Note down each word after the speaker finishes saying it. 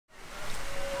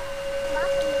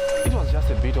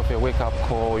a bit of a wake-up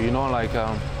call, you know, like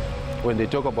when they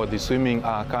talk about the swimming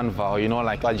carnival, you know,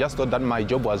 like I just thought that my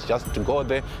job was just to go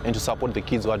there and to support the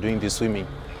kids who are doing the swimming.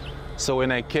 So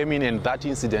when I came in and that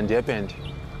incident happened,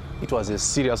 it was a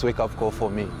serious wake-up call for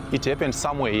me. It happened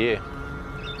somewhere here.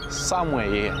 Somewhere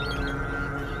here.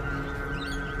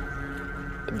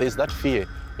 There's that fear.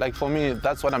 Like for me,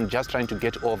 that's what I'm just trying to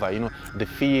get over, you know, the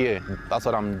fear, that's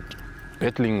what I'm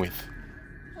battling with.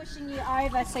 Pushing you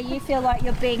over so you feel like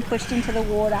you're being pushed into the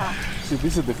water. See,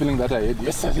 this is the feeling that I had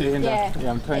yesterday, and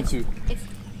I'm trying to...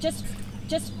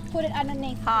 Just put it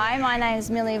underneath. Hi, my name is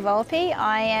Millie.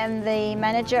 I am the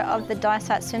manager of the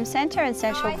Dysart Swim Centre in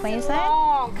Central Queensland.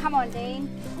 Oh, come on, Dean.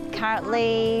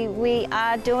 Currently, we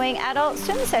are doing adult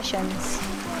swim sessions.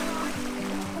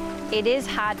 It is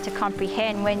hard to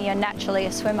comprehend when you're naturally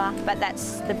a swimmer, but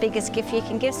that's the biggest gift you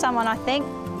can give someone, I think.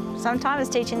 Sometimes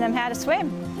teaching them how to swim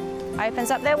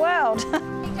opens up their world.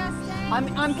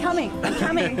 I'm coming,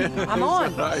 I'm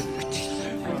on.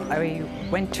 I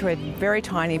went to a very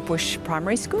tiny bush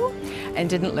primary school and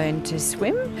didn't learn to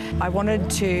swim. I wanted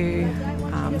to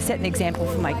set an example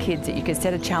for my kids that you could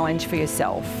set a challenge for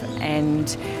yourself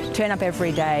and turn up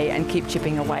every day and keep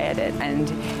chipping away at it. And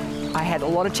I had a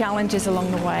lot of challenges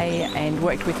along the way and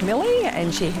worked with Millie,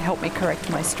 and she helped me correct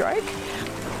my stroke.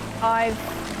 I've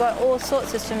got all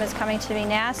sorts of swimmers coming to me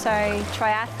now, so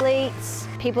triathletes,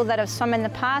 people that have swum in the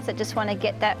past that just want to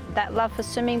get that love for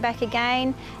swimming back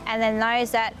again, and then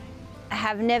those that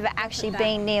have never actually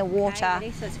been near water. Okay,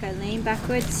 ready? So let's go lean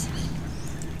backwards.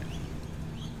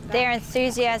 Their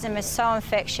enthusiasm is so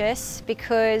infectious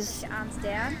because Arms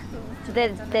down.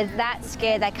 they're that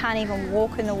scared they can't even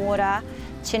walk in the water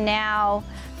to now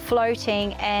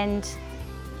floating, and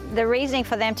the reasoning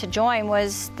for them to join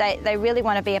was they really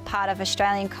want to be a part of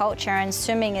Australian culture, and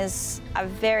swimming is a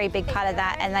very big part of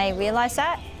that, and they realise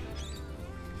that.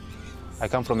 I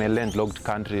come from a landlocked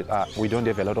country. We don't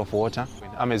have a lot of water.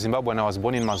 I'm a Zimbabwean. I was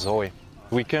born in Mazoe.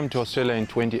 We came to Australia in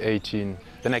 2018.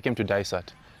 Then I came to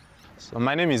Dysart. So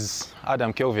my name is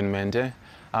Adam Kelvin Mhende.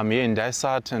 I'm here in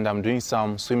Dysart and I'm doing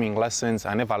some swimming lessons.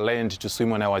 I never learned to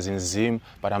swim when I was in Zim,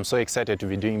 but I'm so excited to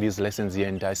be doing these lessons here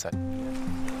in Dysart.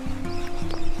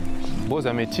 Because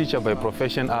I'm a teacher by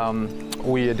profession,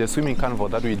 we had a swimming carnival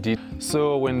that we did.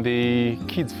 So when the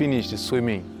kids finished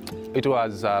swimming, it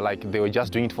was like they were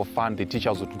just doing it for fun. The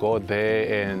teachers would go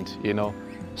there and, you know,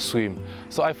 swim.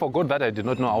 So I forgot that I did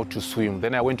not know how to swim.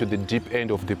 Then I went to the deep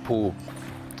end of the pool.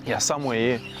 Yeah, somewhere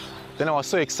here. Then I was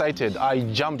so excited, I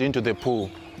jumped into the pool.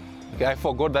 Okay, I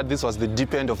forgot that this was the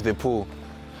deep end of the pool.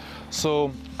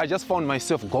 So I just found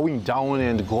myself going down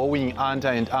and going under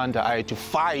and under. I had to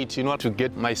fight, you know, to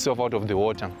get myself out of the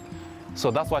water. So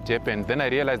that's what happened. Then I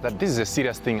realized that this is a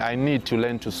serious thing. I need to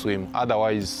learn to swim.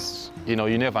 Otherwise, you know,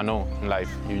 you never know in life.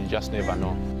 You just never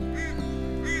know.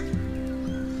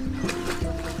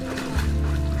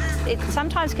 It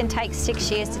sometimes can take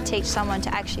 6 years to teach someone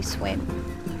to actually swim.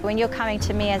 When you're coming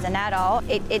to me as an adult,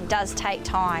 it does take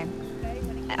time.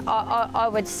 I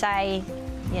would say,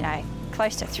 you know,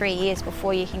 close to 3 years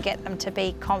before you can get them to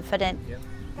be confident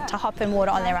to hop in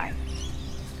water on their own.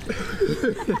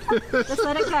 Just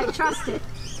let it go, trust it.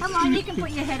 Come on, you can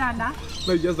put your head under.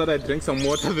 No, just that I drank some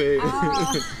water there.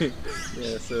 Oh.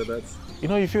 Yeah, so that's... You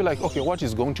know, you feel like, okay, what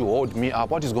is going to hold me up?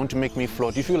 What is going to make me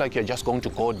float? You feel like you're just going to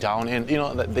go down, and, you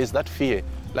know, there's that fear.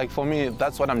 Like, for me,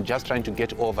 that's what I'm just trying to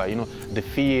get over, you know, the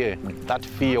fear, that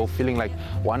fear of feeling like,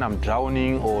 one, I'm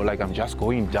drowning, or like I'm just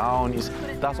going down.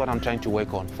 That's what I'm trying to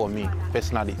work on for me,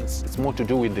 personally. It's more to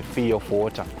do with the fear of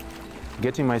water.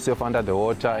 Getting myself under the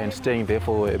water and staying there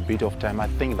for a bit of time, I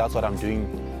think that's what I'm doing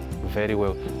very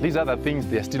well. These other things,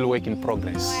 they're still work in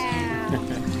progress.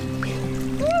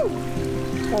 Wow.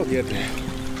 I'll get there.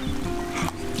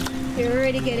 You're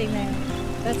already getting there.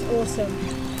 That's awesome.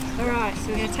 All right, so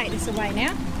we're going to take this away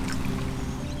now.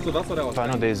 So that's what I was... I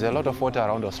know there's a lot of water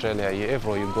around Australia.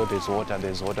 Everywhere you go, there's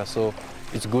water. So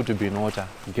it's good to be in water.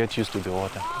 Get used to the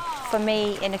water. For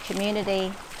me, in a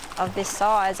community of this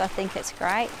size, I think it's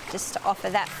great just to offer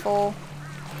that for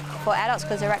adults,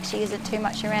 because there actually isn't too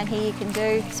much around here you can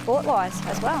do sport-wise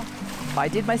as well. I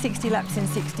did my 60 laps in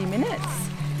 60 minutes,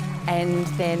 and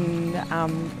then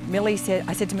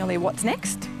I said to Millie, what's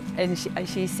next? And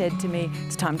she said to me,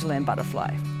 it's time to learn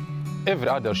butterfly. Every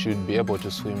adult should be able to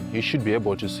swim. You should be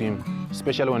able to swim,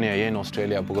 especially when you're here in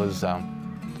Australia, because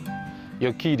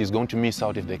your kid is going to miss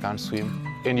out if they can't swim,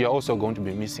 and you're also going to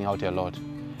be missing out a lot.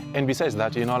 And besides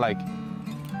that, you know, like,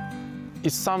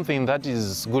 it's something that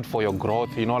is good for your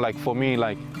growth, you know, like for me,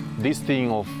 like this thing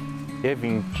of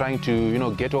trying to, you know,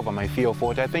 get over my fear of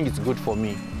water, I think it's good for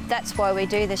me. That's why we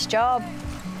do this job.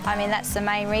 I mean, that's the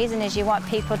main reason, is you want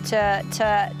people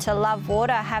to love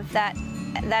water, have that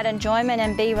that enjoyment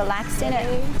and be relaxed in it.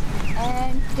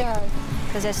 And go.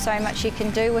 Because there's so much you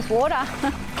can do with water,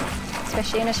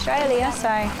 especially in Australia,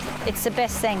 so it's the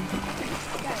best thing.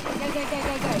 Go, go, go,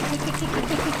 go, go. Kick, kick, kick,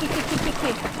 kick, kick, kick, kick,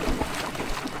 kick, kick.